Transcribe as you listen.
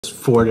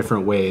4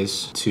 different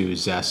ways to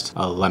zest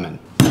a lemon.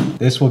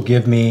 This will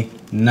give me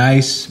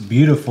nice,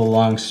 beautiful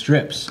long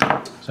strips.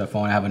 So if I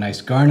want to have a nice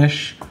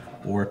garnish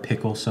or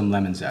pickle some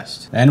lemon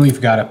zest. Then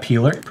we've got a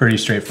peeler, pretty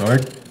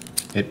straightforward.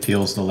 It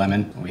peels the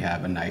lemon. We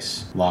have a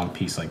nice long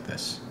piece like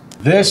this.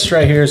 This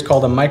right here is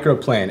called a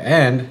microplane,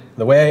 and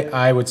the way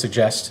I would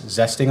suggest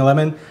zesting a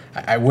lemon,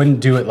 I wouldn't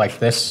do it like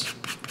this.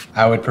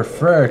 I would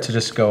prefer to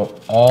just go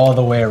all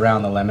the way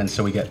around the lemon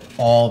so we get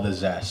all the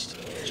zest,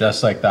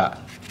 just like that.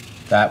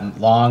 That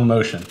long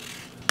motion.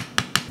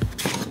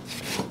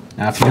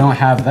 Now if you don't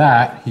have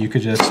that, you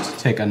could just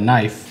take a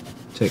knife,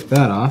 take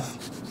that off.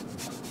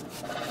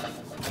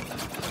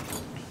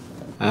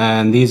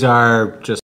 And these are just